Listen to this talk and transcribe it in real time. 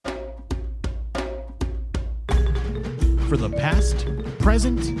for the past,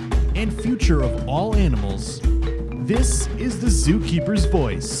 present, and future of all animals. This is the Zookeeper's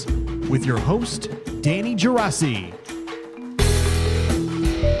Voice with your host, Danny Gerasi.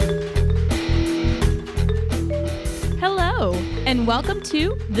 Hello, and welcome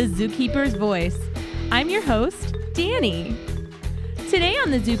to the Zookeeper's Voice. I'm your host, Danny. Today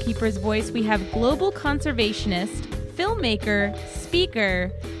on the Zookeeper's Voice, we have global conservationist, filmmaker,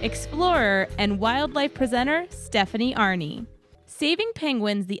 speaker, explorer, and wildlife presenter, Stephanie Arne. Saving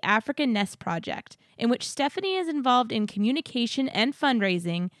Penguins, the African Nest Project, in which Stephanie is involved in communication and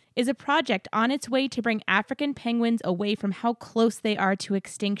fundraising, is a project on its way to bring African penguins away from how close they are to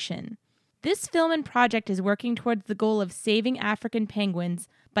extinction. This film and project is working towards the goal of saving African penguins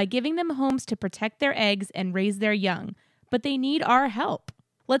by giving them homes to protect their eggs and raise their young, but they need our help.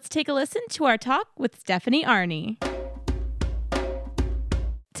 Let's take a listen to our talk with Stephanie Arne.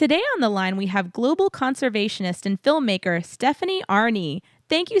 Today on the line, we have global conservationist and filmmaker Stephanie Arne.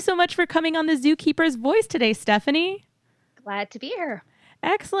 Thank you so much for coming on the Zookeeper's Voice today, Stephanie. Glad to be here.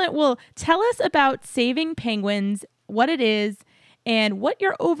 Excellent. Well, tell us about Saving Penguins, what it is, and what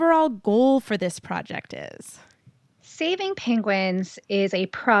your overall goal for this project is. Saving Penguins is a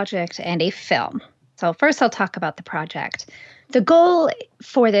project and a film. So first I'll talk about the project. The goal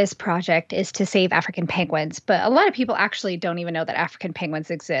for this project is to save African penguins, but a lot of people actually don't even know that African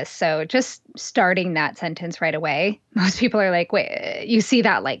penguins exist. So just starting that sentence right away, most people are like, wait, you see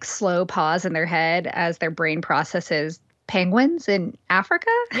that like slow pause in their head as their brain processes penguins in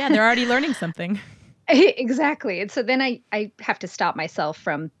Africa? Yeah, they're already learning something. Exactly. And so then I have to stop myself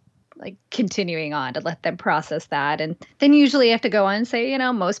from like continuing on to let them process that. And then usually I have to go on and say,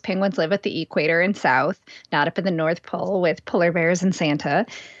 most penguins live at the equator and south, not up in the North Pole with polar bears and Santa.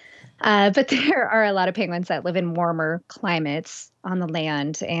 But there are a lot of penguins that live in warmer climates on the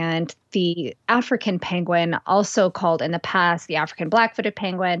land. And the African penguin, also called in the past the African black-footed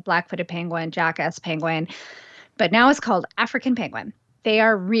penguin, jackass penguin, but now it's called African penguin. They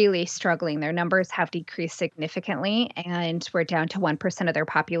are really struggling. Their numbers have decreased significantly, and we're down to 1% of their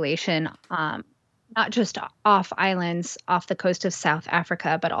population, not just off islands off the coast of South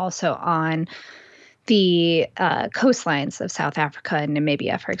Africa, but also on the coastlines of South Africa and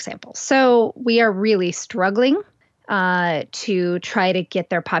Namibia, for example. So we are really struggling to try to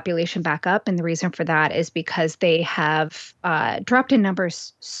get their population back up. And the reason for that is because they have dropped in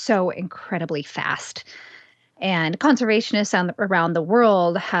numbers so incredibly fast. And conservationists around the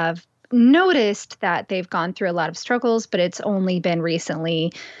world have noticed that they've gone through a lot of struggles, but it's only been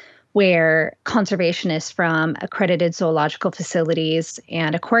recently where conservationists from accredited zoological facilities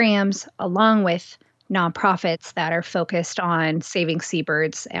and aquariums, along with nonprofits that are focused on saving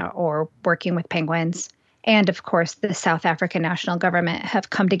seabirds or working with penguins, and of course the South African national government,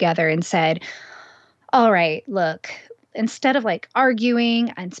 have come together and said, all right, look, instead of like arguing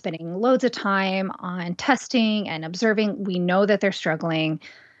and spending loads of time on testing and observing, we know that they're struggling.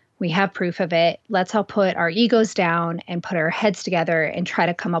 We have proof of it. Let's all put our egos down and put our heads together and try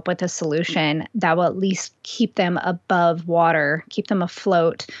to come up with a solution that will at least keep them above water, keep them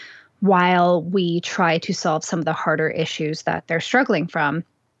afloat while we try to solve some of the harder issues that they're struggling from.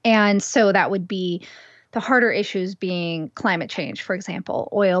 And so that would be the harder issues being climate change, for example,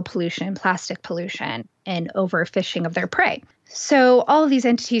 oil pollution, plastic pollution, and overfishing of their prey. So all of these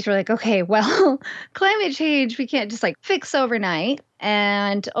entities were like, okay, well, climate change, we can't just like fix overnight.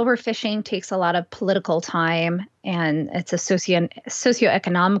 And overfishing takes a lot of political time, and it's a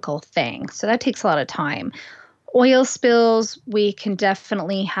socioeconomical thing. So that takes a lot of time. Oil spills, we can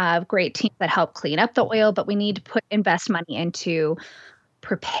definitely have great teams that help clean up the oil, but we need to invest money into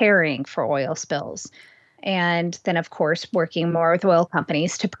preparing for oil spills. And then, of course, working more with oil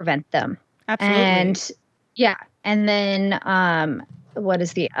companies to prevent them. Absolutely. And yeah. And then what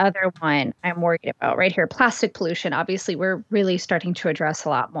is the other one I'm worried about right here? Plastic pollution. Obviously, we're really starting to address a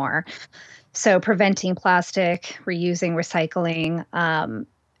lot more. So preventing plastic, reusing, recycling,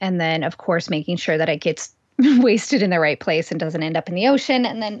 and then, of course, making sure that it gets wasted in the right place and doesn't end up in the ocean.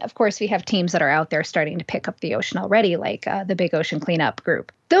 And then, of course, we have teams that are out there starting to pick up the ocean already, like the Big Ocean Cleanup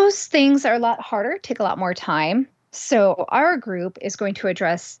Group. Those things are a lot harder, take a lot more time. So our group is going to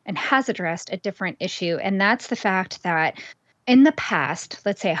address and has addressed a different issue. And that's the fact that in the past,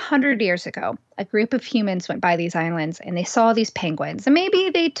 let's say 100 years ago, a group of humans went by these islands and they saw these penguins. And maybe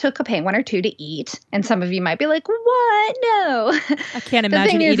they took a penguin or two to eat. And some of you might be like, what? No. I can't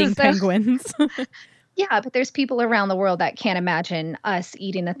imagine eating penguins. Yeah, but there's people around the world that can't imagine us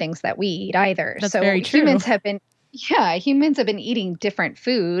eating the things that we eat either. That's very true. Humans have been eating different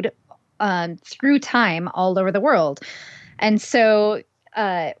food through time all over the world. And so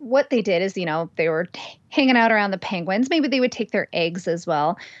what they did is, they were hanging out around the penguins. Maybe they would take their eggs as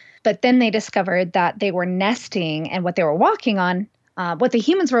well. But then they discovered that they were nesting, and what they were walking on, what the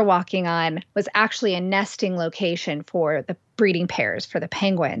humans were walking on, was actually a nesting location for the breeding pairs for the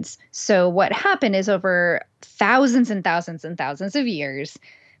penguins. So what happened is, over thousands and thousands and thousands of years,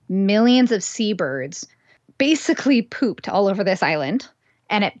 millions of seabirds basically pooped all over this island,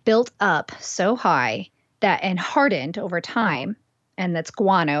 and it built up so high and hardened over time. And that's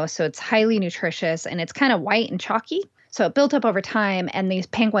guano, so it's highly nutritious, and it's kind of white and chalky. So it built up over time, and these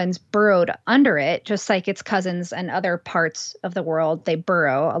penguins burrowed under it, just like its cousins and other parts of the world. They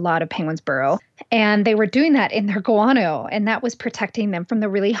burrow. A lot of penguins burrow. And they were doing that in their guano, and that was protecting them from the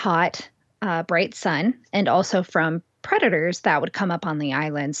really hot, bright sun, and also from predators that would come up on the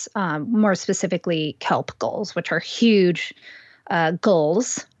islands, more specifically kelp gulls, which are huge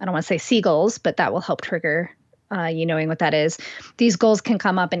gulls. I don't want to say seagulls, but that will help trigger you knowing what that is. These gulls can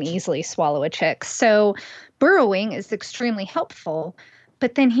come up and easily swallow a chick. So burrowing is extremely helpful.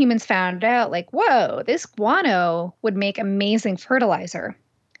 But then humans found out, like, whoa, this guano would make amazing fertilizer.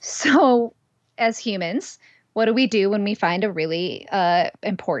 So as humans, what do we do when we find a really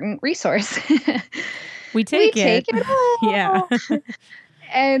important resource? We take it. all. Yeah.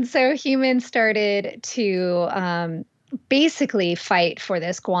 And so humans started to basically fight for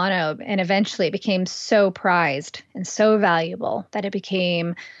this guano, and eventually it became so prized and so valuable that it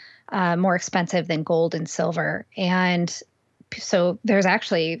became more expensive than gold and silver. And so there's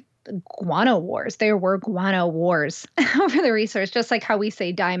actually guano wars. There were guano wars over the resource, just like how we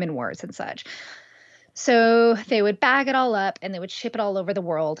say diamond wars and such. So they would bag it all up and they would ship it all over the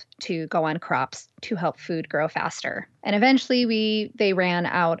world to go on crops to help food grow faster. And eventually they ran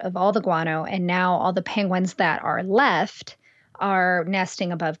out of all the guano, and now all the penguins that are left are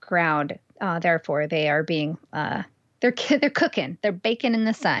nesting above ground. Therefore, they are being they're cooking, they're baking in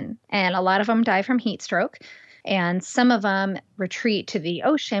the sun, and a lot of them die from heat stroke. And some of them retreat to the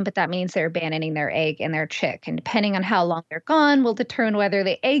ocean, but that means they're abandoning their egg and their chick. And depending on how long they're gone will determine whether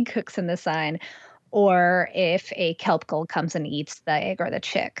the egg cooks in the sun, or if a kelp gull comes and eats the egg or the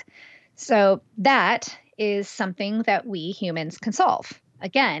chick. So that is something that we humans can solve.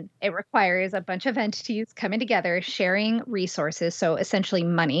 Again, it requires a bunch of entities coming together, sharing resources, so essentially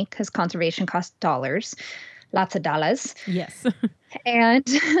money, because conservation costs dollars, lots of dollars. Yes. And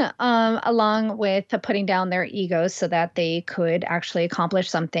along with putting down their egos so that they could actually accomplish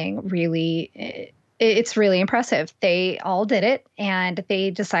something really, it's really impressive. They all did it, and they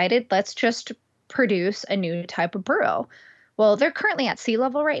decided, let's just produce a new type of burrow. Well, they're currently at sea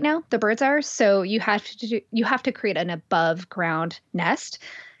level right now, the birds are, so you have to create an above ground nest.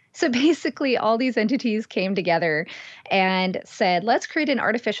 So basically all these entities came together and said, let's create an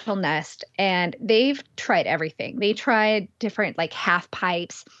artificial nest. And they've tried everything. They tried different, like, half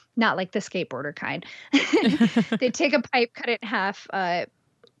pipes, not like the skateboarder kind. They take a pipe, cut it in half,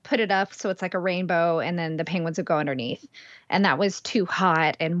 put it up so it's like a rainbow, and then the penguins would go underneath. And that was too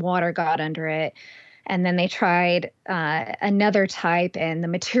hot and water got under it. And then they tried another type, and the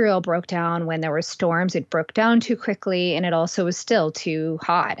material broke down when there were storms. It broke down too quickly, and it also was still too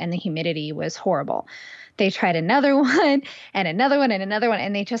hot, and the humidity was horrible. They tried another one and another one and another one,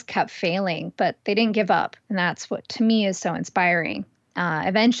 and they just kept failing, but they didn't give up. And that's what, to me, is so inspiring.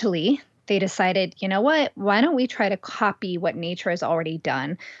 Eventually, they decided, you know what, why don't we try to copy what nature has already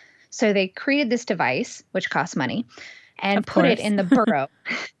done? So they created this device, which costs money, and put it in the burrow.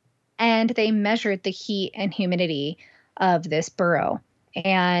 And they measured the heat and humidity of this burrow.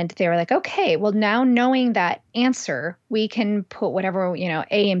 And they were like, okay, well, now knowing that answer, we can put whatever,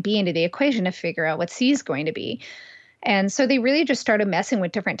 A and B into the equation to figure out what C is going to be. And so they really just started messing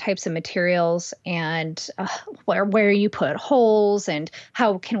with different types of materials, and where you put holes, and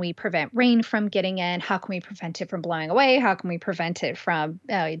how can we prevent rain from getting in? How can we prevent it from blowing away? How can we prevent it from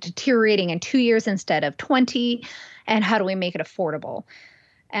deteriorating in 2 years instead of 20? And how do we make it affordable?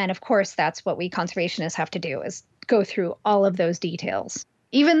 And of course, that's what we conservationists have to do, is go through all of those details.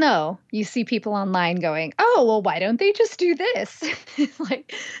 Even though you see people online going, oh, well, why don't they just do this?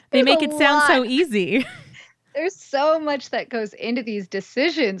 Like, they make it sound so easy. There's so much that goes into these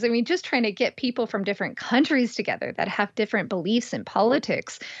decisions. I mean, just trying to get people from different countries together that have different beliefs in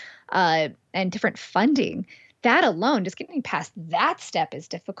politics and different funding. That alone, just getting past that step is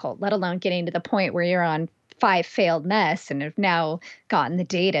difficult, let alone getting to the point where you're on 5 failed nests and have now gotten the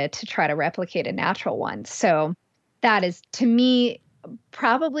data to try to replicate a natural one. So that is, to me,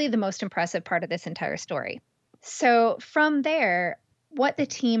 probably the most impressive part of this entire story. So from there, what the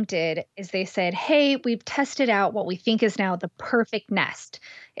team did is they said, hey, we've tested out what we think is now the perfect nest.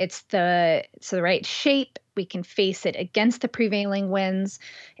 It's the right shape. We can face it against the prevailing winds.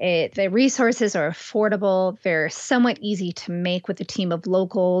 The resources are affordable. They're somewhat easy to make with a team of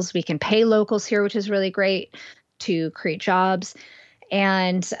locals. We can pay locals here, which is really great to create jobs.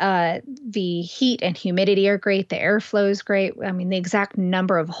 And the heat and humidity are great. The airflow is great. I mean, the exact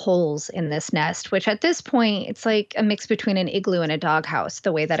number of holes in this nest, which at this point, it's like a mix between an igloo and a doghouse,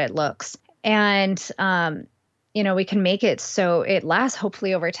 the way that it looks. And, we can make it so it lasts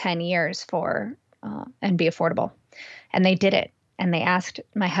hopefully over 10 years and be affordable. And they did it. And they asked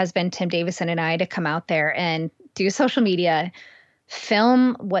my husband, Tim Davison, and I to come out there and do social media,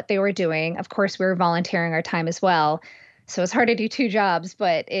 film what they were doing. Of course, we were volunteering our time as well. So it's hard to do two jobs,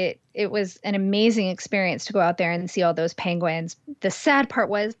 but it was an amazing experience to go out there and see all those penguins. The sad part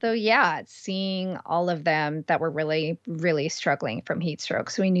was, though, seeing all of them that were really, really struggling from heat stroke.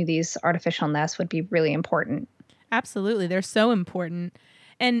 So we knew these artificial nests would be really important. Absolutely. They're so important.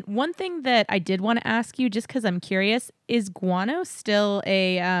 And one thing that I did want to ask you, just because I'm curious, is guano still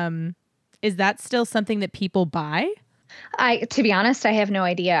is that still something that people buy? To be honest, I have no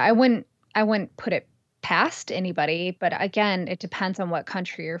idea. I wouldn't put it past anybody, but again, it depends on what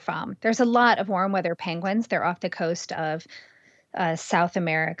country you're from. There's a lot of warm weather penguins. They're off the coast of South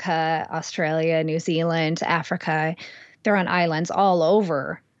America, Australia, New Zealand, Africa. They're on islands all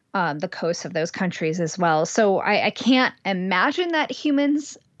over the coast of those countries as well. So I can't imagine that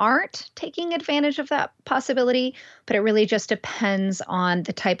humans aren't taking advantage of that possibility, but it really just depends on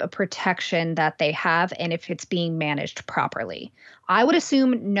the type of protection that they have and if it's being managed properly. I would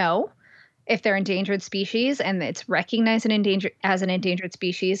assume no. If they're endangered species and it's recognized as an endangered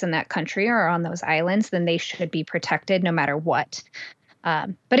species in that country or on those islands, then they should be protected no matter what.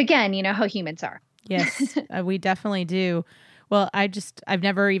 But again, you know how humans are. Yes, we definitely do. Well, I've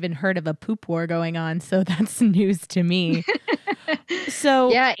never even heard of a poop war going on, so that's news to me.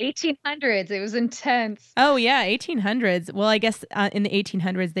 So yeah, 1800s, it was intense. Oh yeah, 1800s. Well, I guess in the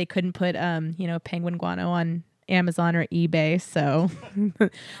 1800s they couldn't put penguin guano on Amazon or eBay, so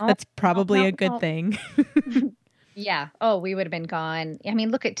that's probably a good thing. Yeah. Oh, we would have been gone. I mean,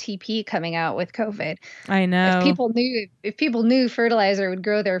 look at TP coming out with COVID. I know. If people knew fertilizer would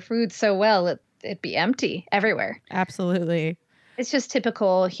grow their food so well, it'd be empty everywhere. Absolutely. It's just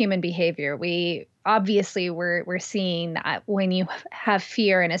typical human behavior. We're seeing that when you have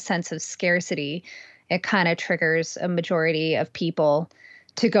fear and a sense of scarcity, it kind of triggers a majority of people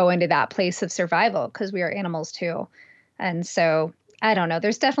to go into that place of survival because we are animals too. And so I don't know.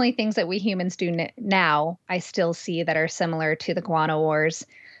 There's definitely things that we humans do now I still see that are similar to the guano wars.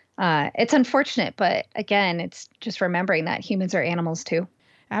 It's unfortunate, but again, it's just remembering that humans are animals too.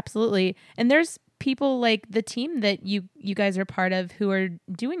 Absolutely. And there's people like the team that you guys are part of who are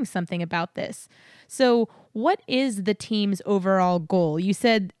doing something about this. So what is the team's overall goal? You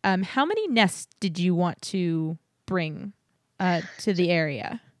said, how many nests did you want to bring to the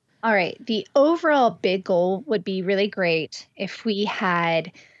area? All right. The overall big goal would be really great if we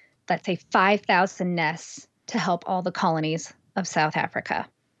had, let's say, 5,000 nests to help all the colonies of South Africa.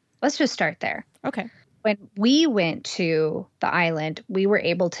 Let's just start there. Okay. When we went to the island, we were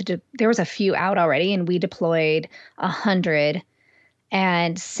able to there was a few out already, and we deployed 100.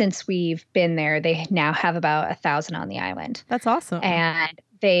 And since we've been there, they now have about 1,000 on the island. That's awesome. And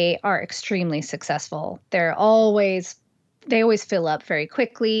they are extremely successful. They always fill up very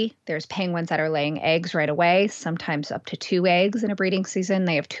quickly. There's penguins that are laying eggs right away, sometimes up to 2 eggs in a breeding season.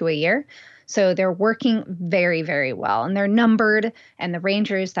 They have 2 a year. So they're working very, very well, and they're numbered. And the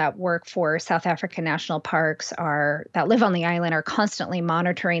rangers that work for South African national parks that live on the island are constantly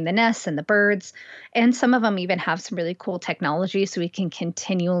monitoring the nests and the birds. And some of them even have some really cool technology, so we can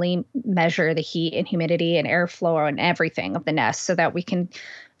continually measure the heat and humidity and airflow and everything of the nest so that we can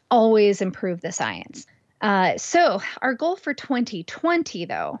always improve the science. So our goal for 2020,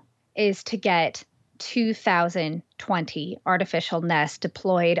 though, is to get 2,020 artificial nests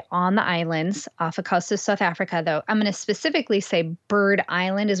deployed on the islands off the coast of South Africa, though. I'm going to specifically say Bird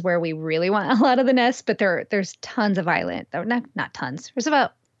Island is where we really want a lot of the nests, but there's tons of island. Not tons. There's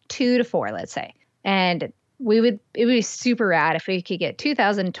about 2 to 4, let's say. And it would be super rad if we could get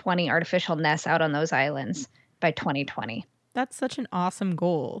 2,020 artificial nests out on those islands by 2020. That's such an awesome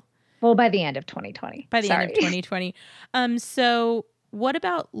goal. Well, by the end of 2020. By the end of 2020. So what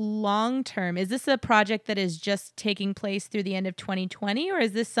about long term? Is this a project that is just taking place through the end of 2020, or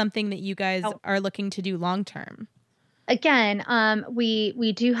is this something that you guys are looking to do long term? Again,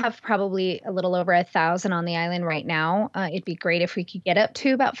 we do have probably a little over 1,000 on the island right now. It'd be great if we could get up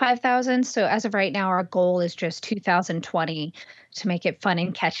to about 5,000. So as of right now, our goal is just 2,020 to make it fun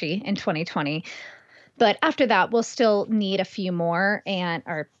and catchy in 2020. But after that, we'll still need a few more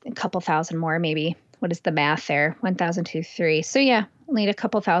or a couple thousand more maybe what is the math there? 1,002, 3. So yeah, we'll need a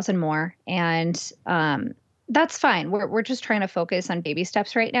couple thousand more. And that's fine. We're just trying to focus on baby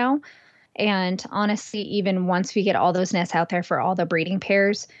steps right now. And honestly, even once we get all those nests out there for all the breeding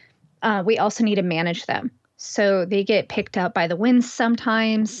pairs, we also need to manage them. So they get picked up by the winds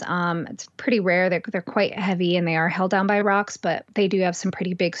sometimes. It's pretty rare. They're quite heavy and they are held down by rocks, but they do have some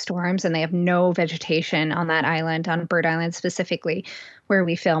pretty big storms and they have no vegetation on that island, on Bird Island specifically, where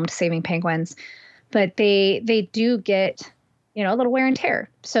we filmed Saving Penguins. But they do get, a little wear and tear.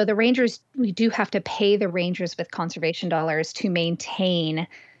 So the rangers, we do have to pay the rangers with conservation dollars to maintain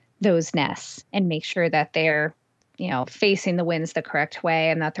those nests and make sure that they're, facing the winds the correct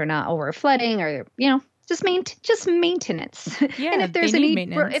way and that they're not over flooding or, just maintenance. Yeah, And if there's they a need need,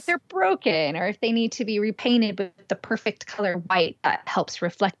 maintenance. if they're broken or if they need to be repainted with the perfect color white that helps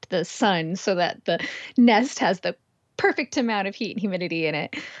reflect the sun so that the nest has the perfect amount of heat and humidity in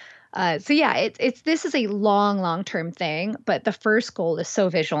it. So yeah, this is a long term thing, but the first goal is so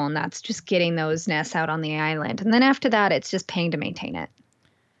visual, and that's just getting those nests out on the island. And then after that, it's just paying to maintain it.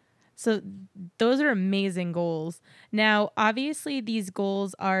 So those are amazing goals. Now, obviously, these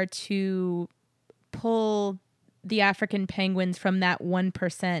goals are to pull the African penguins from that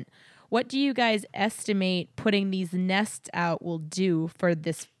 1%. What do you guys estimate putting these nests out will do for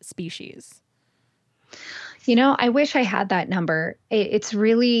this species? I wish I had that number. It's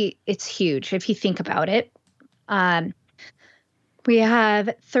huge if you think about it. We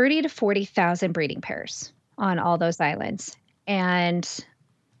have 30 to 40,000 breeding pairs on all those islands. And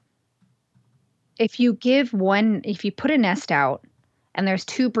if you put a nest out and there's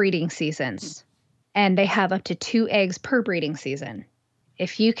 2 breeding seasons and they have up to 2 eggs per breeding season,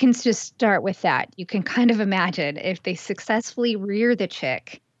 if you can just start with that, you can kind of imagine if they successfully rear the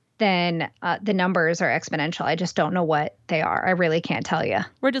chick, then the numbers are exponential. I just don't know what they are. I really can't tell you.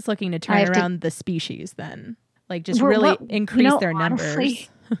 We're just looking to turn around the species then, like just really increase their honestly,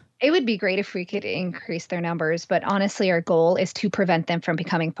 numbers. It would be great if we could increase their numbers, but honestly, our goal is to prevent them from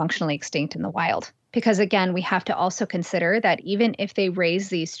becoming functionally extinct in the wild. Because again, we have to also consider that even if they raise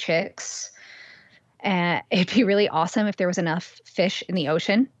these chicks, it'd be really awesome if there was enough fish in the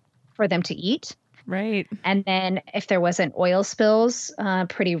ocean for them to eat. Right. And then if there wasn't oil spills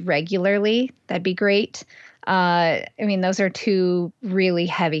pretty regularly, that'd be great. Those are 2 really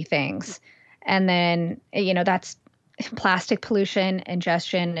heavy things. And then, that's plastic pollution,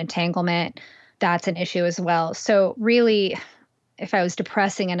 ingestion, entanglement. That's an issue as well. So really, if I was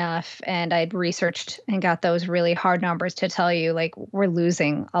depressing enough and I'd researched and got those really hard numbers to tell you, like, we're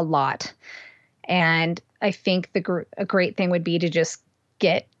losing a lot. And I think a great thing would be to just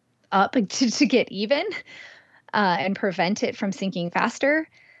get up to get even and prevent it from sinking faster.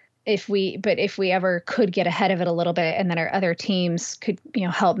 If we ever could get ahead of it a little bit, and then our other teams could,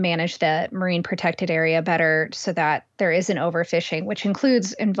 help manage the marine protected area better so that there isn't overfishing, which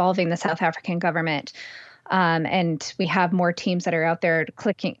includes involving the South African government. And we have more teams that are out there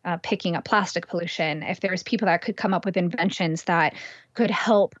picking up plastic pollution. If there's people that could come up with inventions that could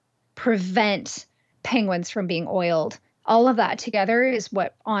help prevent penguins from being oiled, all of that together is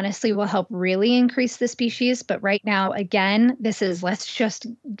what honestly will help really increase the species. But right now, again, this is let's just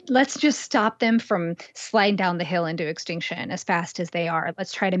stop them from sliding down the hill into extinction as fast as they are.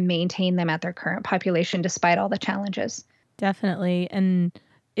 Let's try to maintain them at their current population despite all the challenges. Definitely. And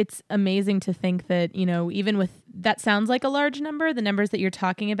it's amazing to think that, even with that sounds like a large number, the numbers that you're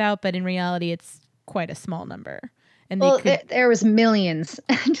talking about, but in reality, it's quite a small number. And there was millions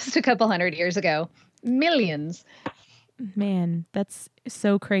just a couple hundred years ago. Millions. Man, that's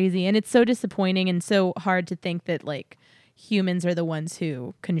so crazy. And it's so disappointing and so hard to think that like humans are the ones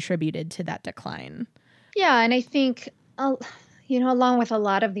who contributed to that decline. Yeah. And I think, along with a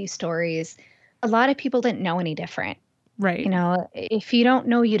lot of these stories, a lot of people didn't know any different. Right. If you don't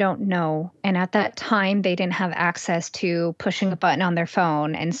know, you don't know. And at that time, they didn't have access to pushing a button on their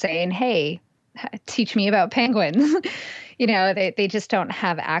phone and saying, hey, teach me about penguins. They just don't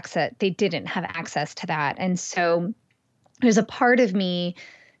have access. They didn't have access to that. And so there's a part of me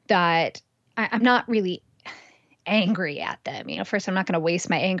that I'm not really angry at them. First, I'm not going to waste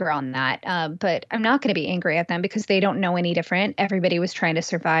my anger on that. But I'm not going to be angry at them because they don't know any different. Everybody was trying to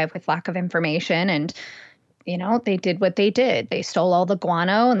survive with lack of information. And, they did what they did. They stole all the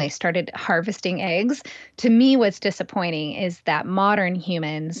guano and they started harvesting eggs. To me, what's disappointing is that modern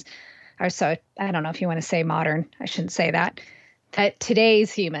humans are so, I don't know if you want to say modern, I shouldn't say that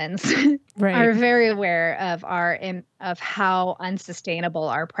today's humans right. are very aware of how unsustainable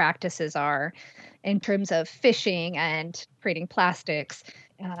our practices are in terms of fishing and creating plastics,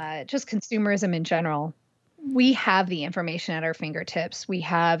 just consumerism in general. we have the information at our fingertips. We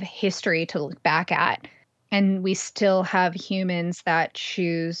have history to look back at, and we still have humans that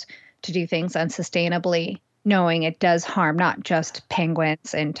choose to do things unsustainably, knowing it does harm not just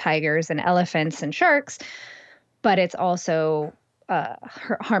penguins and tigers and elephants and sharks, but it's also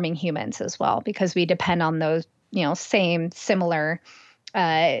harming humans as well, because we depend on those, similar,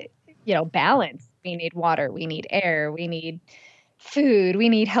 balance. We need water, we need air, we need food, we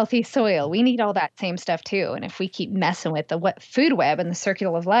need healthy soil, we need all that same stuff too. And if we keep messing with the food web and the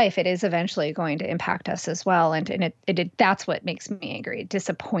circle of life, it is eventually going to impact us as well. And that's what makes me angry. It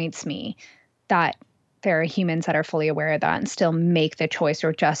disappoints me that there are humans that are fully aware of that and still make the choice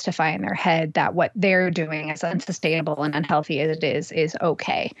or justify in their head that what they're doing, as unsustainable and unhealthy as it is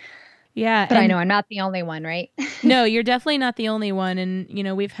okay. Yeah. But I know I'm not the only one, right? No, you're definitely not the only one. And,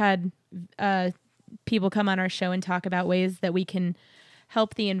 we've had people come on our show and talk about ways that we can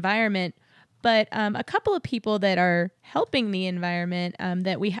help the environment. But a couple of people that are helping the environment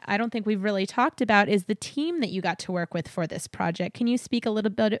that I don't think we've really talked about is the team that you got to work with for this project. Can you speak a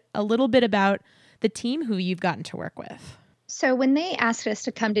little bit about the team who you've gotten to work with? So when they asked us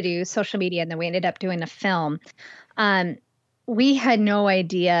to come to do social media and then we ended up doing a film, we had no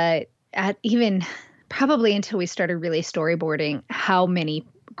idea even probably until we started really storyboarding how many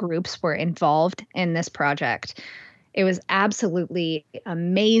groups were involved in this project. It was absolutely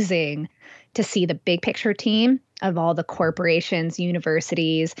amazing to see the big picture team of all the corporations,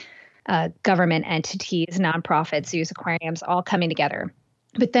 universities, government entities, nonprofits, zoos, aquariums, all coming together.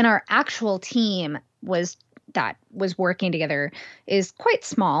 But then our actual team was working together is quite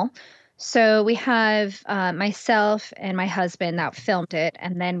small. So we have myself and my husband that filmed it.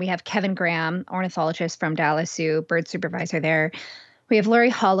 And then we have Kevin Graham, ornithologist from Dallas Zoo, bird supervisor there. We have Lori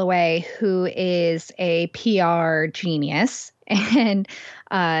Holloway, who is a PR genius. And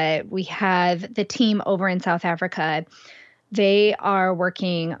we have the team over in South Africa. They are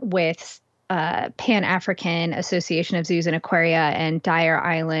working with Pan-African Association of Zoos and Aquaria and Dyer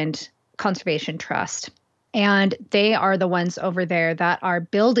Island Conservation Trust. And they are the ones over there that are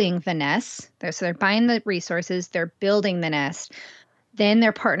building the nests. So they're buying the resources, they're building the nest. Then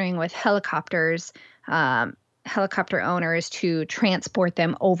they're partnering with helicopter owners to transport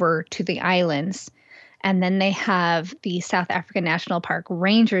them over to the islands. And then they have the South African National Park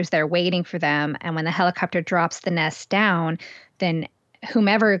rangers there waiting for them. And when the helicopter drops the nest down, then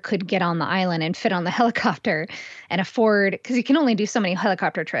whomever could get on the island and fit on the helicopter and afford, because you can only do so many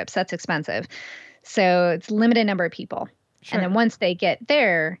helicopter trips, that's expensive. So it's limited number of people. Sure. And then once they get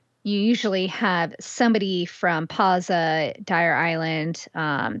there, you usually have somebody from PAZA, Dyer Island,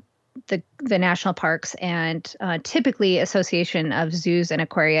 the national parks, and typically Association of Zoos and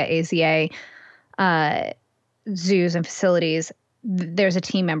Aquaria, AZA, zoos and facilities. There's a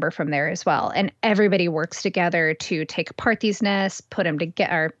team member from there as well. And everybody works together to take apart these nests, put them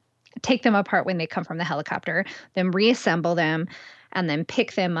together, take them apart when they come from the helicopter, then reassemble them, and then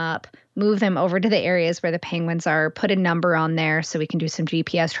pick them up, move them over to the areas where the penguins are, put a number on there so we can do some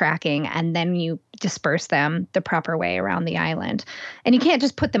GPS tracking, and then you disperse them the proper way around the island. And you can't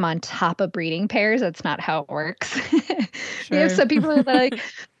just put them on top of breeding pairs. That's not how it works. Sure. We have some people that are like,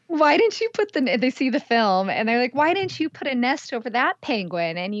 why didn't you put they see the film and they're like, why didn't you put a nest over that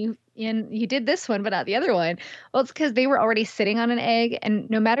penguin? And you did this one, but not the other one. Well, it's because they were already sitting on an egg. And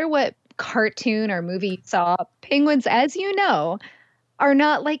no matter what cartoon or movie you saw, penguins, as you know, are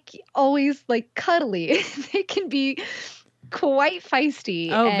not always cuddly. They can be quite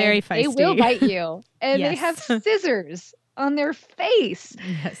feisty. Oh, very feisty. They will bite you. And Yes. They have scissors on their face.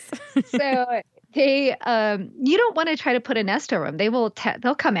 Yes. So they, you don't want to try to put a nest over them.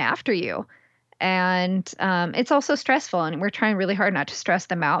 They'll come after you. And it's also stressful. And we're trying really hard not to stress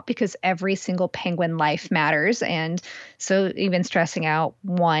them out because every single penguin life matters. And so even stressing out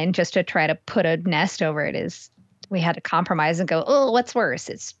one just to try to put a nest over it we had to compromise and go, oh, what's worse?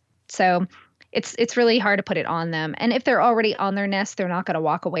 It's really hard to put it on them. And if they're already on their nest, they're not going to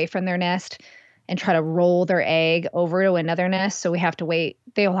walk away from their nest and try to roll their egg over to another nest. So we have to wait.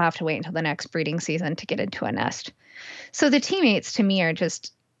 They'll have to wait until the next breeding season to get into a nest. So the teammates to me are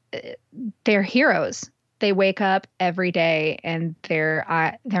just, they're heroes. They wake up every day and their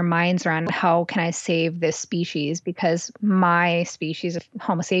minds are on how can I save this species, because my species of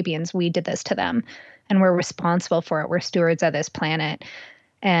Homo sapiens, we did this to them and we're responsible for it. We're stewards of this planet.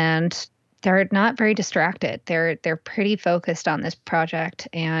 And they're not very distracted. They're pretty focused on this project,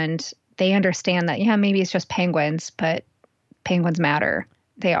 and they understand that, yeah, maybe it's just penguins, but penguins matter.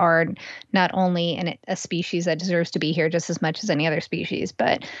 They are not only a species that deserves to be here just as much as any other species,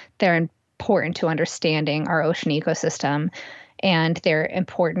 but they're important to understanding our ocean ecosystem, and they're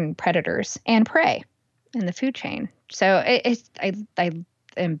important predators and prey. in the food chain. So I'm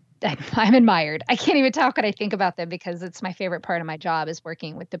admired. I can't even talk when I think about them because it's my favorite part of my job is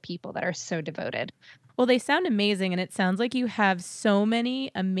working with the people that are so devoted. Well, they sound amazing, and it sounds like you have so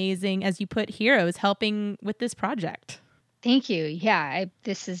many amazing, as you put, heroes helping with this project. Thank you. Yeah,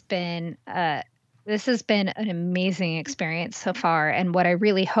 this has been an amazing experience so far, and what I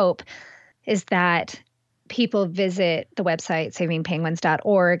really hope is that people visit the website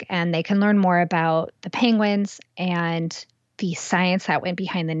savingpenguins.org and they can learn more about the penguins and the science that went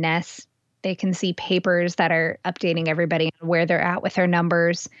behind the nests. They can see papers that are updating everybody on where they're at with their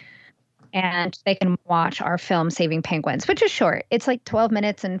numbers. And they can watch our film Saving Penguins, which is short. It's like 12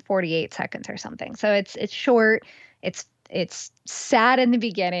 minutes and 48 seconds or something. So it's short. It's sad in the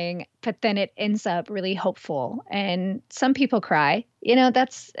beginning, but then it ends up really hopeful. And some people cry. You know,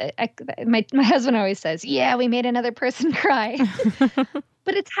 my husband always says, "Yeah, we made another person cry."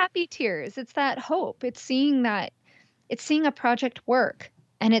 But it's happy tears. It's that hope. It's seeing a project work.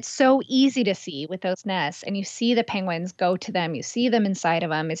 And it's so easy to see with those nests, and you see the penguins go to them, you see them inside of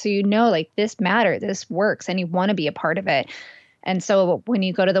them. And so you know, like, this matters, this works, and you want to be a part of it. And so when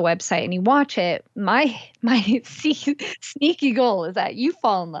you go to the website and you watch it, my sneaky goal is that you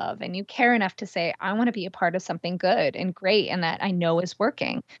fall in love and you care enough to say, I want to be a part of something good and great and that I know is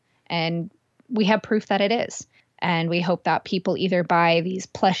working. And we have proof that it is. And we hope that people either buy these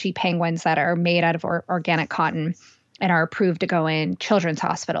plushy penguins that are made out of organic cotton and are approved to go in children's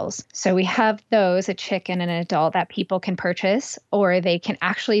hospitals. So we have those, a chicken and an adult, that people can purchase, or they can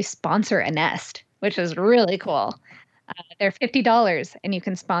actually sponsor a nest, which is really cool. They're $50, and you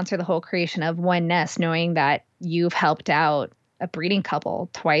can sponsor the whole creation of one nest, knowing that you've helped out a breeding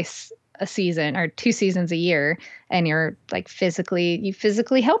couple twice a season or 2 seasons a year, and you're like you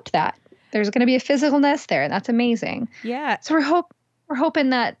physically helped that. There's going to be a physical nest there, and that's amazing. Yeah. So we're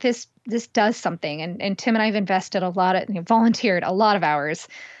hoping that this does something, and Tim and I have invested volunteered a lot of hours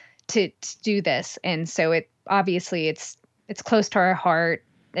to do this, and so it's close to our heart.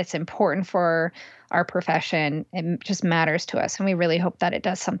 It's important for our profession. It just matters to us, and we really hope that it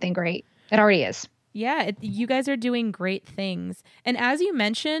does something great. It already is. Yeah, you guys are doing great things. And as you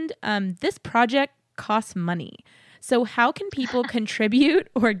mentioned, this project costs money. So how can people contribute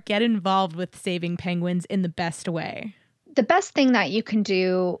or get involved with Saving Penguins in the best way? The best thing that you can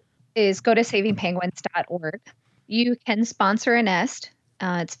do is go to savingpenguins.org. You can sponsor a nest.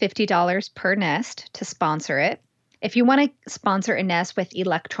 It's $50 per nest to sponsor it. If you want to sponsor a nest with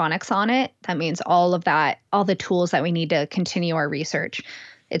electronics on it, that means all the tools that we need to continue our research,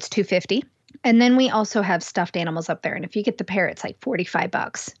 it's $250. And then we also have stuffed animals up there. And if you get the pair, it's like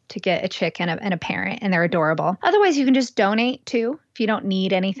 $45 to get a chick and a parent, and they're adorable. Otherwise, you can just donate too. If you don't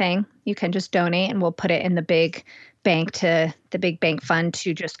need anything, you can just donate, and we'll put it in the big bank fund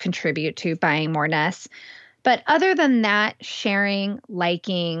to just contribute to buying more nests. But other than that, sharing,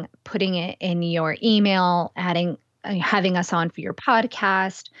 liking, putting it in your email, having us on for your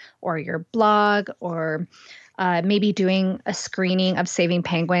podcast or your blog, or maybe doing a screening of Saving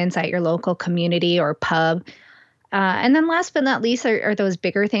Penguins at your local community or pub. And then last but not least are those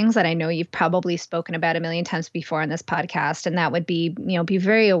bigger things that I know you've probably spoken about a million times before on this podcast. And that would be, be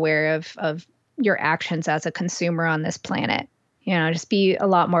very aware of your actions as a consumer on this planet. Just be a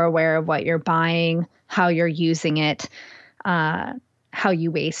lot more aware of what you're buying, how you're using it, how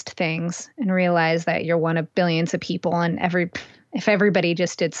you waste things, and realize that you're one of billions of people, and if everybody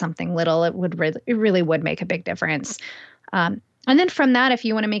just did something little, it really would make a big difference. And then from that, if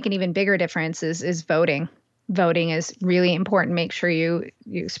you want to make an even bigger difference, is voting. Voting is really important. Make sure you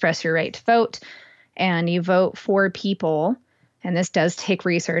express your right to vote, and you vote for people. And this does take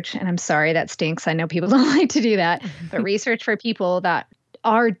research, and I'm sorry that stinks. I know people don't like to do that, but research for people that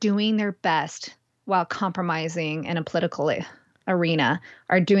are doing their best while compromising in a political arena,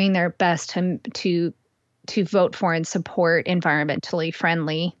 are doing their best to vote for and support environmentally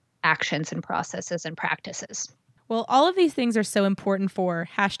friendly actions and processes and practices. Well, all of these things are so important for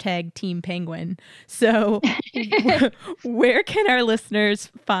 #Team Penguin. So where can our listeners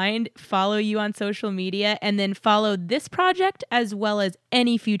follow you on social media, and then follow this project as well as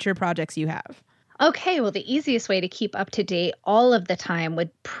any future projects you have? Okay, well, the easiest way to keep up to date all of the time would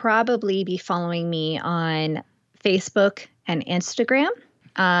probably be following me on Facebook and Instagram.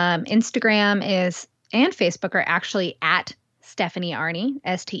 Instagram and Facebook are actually at Stephanie Arne,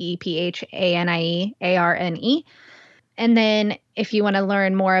 StephanieArne. And then if you want to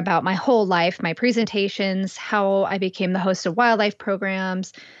learn more about my whole life, my presentations, how I became the host of wildlife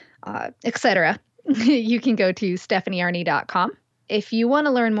programs, etc., you can go to stephaniearne.com. If you want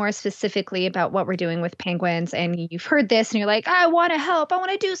to learn more specifically about what we're doing with penguins, and you've heard this and you're like, I want to help, I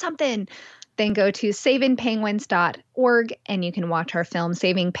want to do something, then go to savingpenguins.org and you can watch our film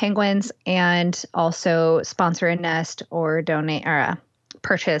Saving Penguins and also sponsor a nest or donate or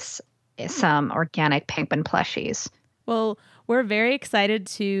purchase some organic penguin plushies. Well, we're very excited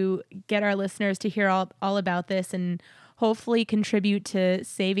to get our listeners to hear all about this and hopefully contribute to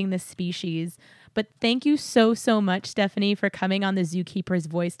saving the species. But thank you so much, Stephanie, for coming on the Zookeeper's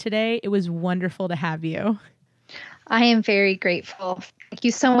Voice today. It was wonderful to have you. I am very grateful. Thank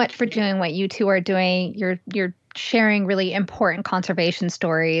you so much for doing what you two are doing. You're sharing really important conservation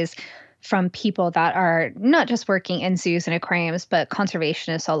stories from people that are not just working in zoos and aquariums, but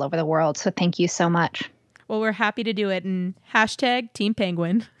conservationists all over the world. So thank you so much. Well, we're happy to do it. And hashtag Team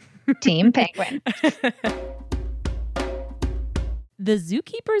Penguin. Team Penguin. The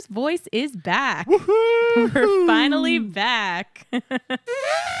Zookeeper's Voice is back. Woohoo! We're finally back.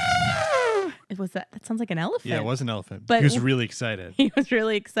 That sounds like an elephant. Yeah, it was an elephant. But he was really excited. He was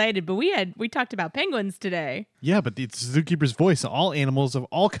really excited. But we talked about penguins today. Yeah, but it's Zookeeper's Voice. All animals of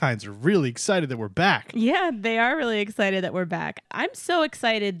all kinds are really excited that we're back. Yeah, they are really excited that we're back. I'm so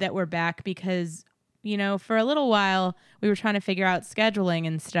excited that we're back because, for a little while, we were trying to figure out scheduling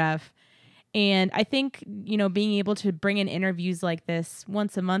and stuff. And I think, being able to bring in interviews like this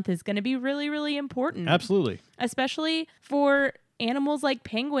once a month is going to be really, really important. Absolutely. Especially for animals like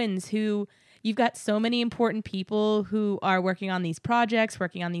penguins who you've got so many important people who are working on these projects,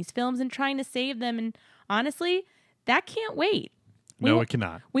 working on these films and trying to save them. And honestly, that can't wait. No, it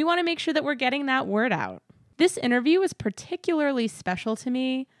cannot. We want to make sure that we're getting that word out. This interview was particularly special to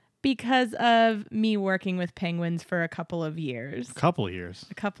me because of me working with penguins for a couple of years. A couple of years.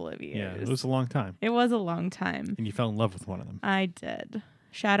 Yeah, it was a long time. It was a long time. And you fell in love with one of them. I did.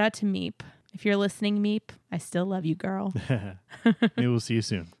 Shout out to Meep. If you're listening, Meep, I still love you, girl. Maybe we'll see you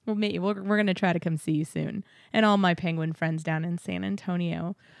soon. Well, maybe we're going to try to come see you soon. And all my penguin friends down in San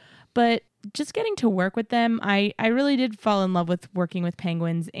Antonio. But just getting to work with them, I really did fall in love with working with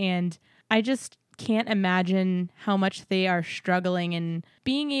penguins. And I just can't imagine how much they are struggling, and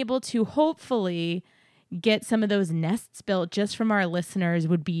being able to hopefully get some of those nests built just from our listeners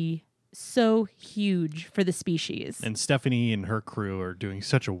would be so huge for the species. And Stephanie and her crew are doing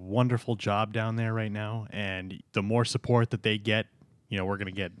such a wonderful job down there right now. And the more support that they get, we're going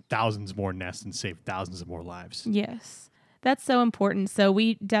to get thousands more nests and save thousands of more lives. Yes, that's so important. So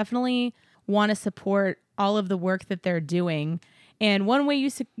we definitely want to support all of the work that they're doing. And one way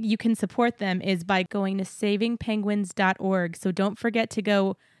you can support them is by going to savingpenguins.org. So don't forget to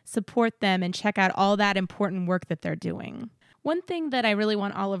go support them and check out all that important work that they're doing. One thing that I really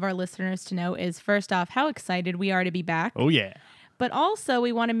want all of our listeners to know is, first off, how excited we are to be back. Oh, yeah. But also,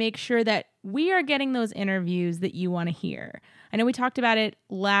 we want to make sure that we are getting those interviews that you want to hear. I know we talked about it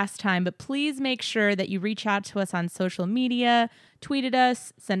last time, but please make sure that you reach out to us on social media, tweet at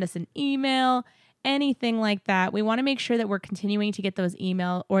us, send us an email, anything like that. We want to make sure that we're continuing to get those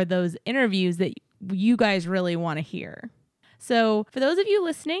email or those interviews that you guys really want to hear. So for those of you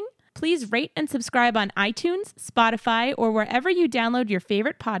listening, please rate and subscribe on iTunes, Spotify, or wherever you download your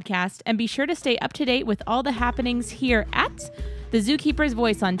favorite podcast, and be sure to stay up to date with all the happenings here at The Zookeeper's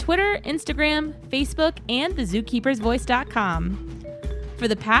Voice on Twitter, Instagram, Facebook, and thezookeepersvoice.com. For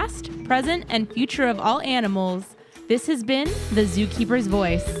the past, present, and future of all animals, this has been The Zookeeper's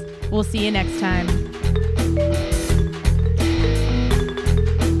Voice. We'll see you next time.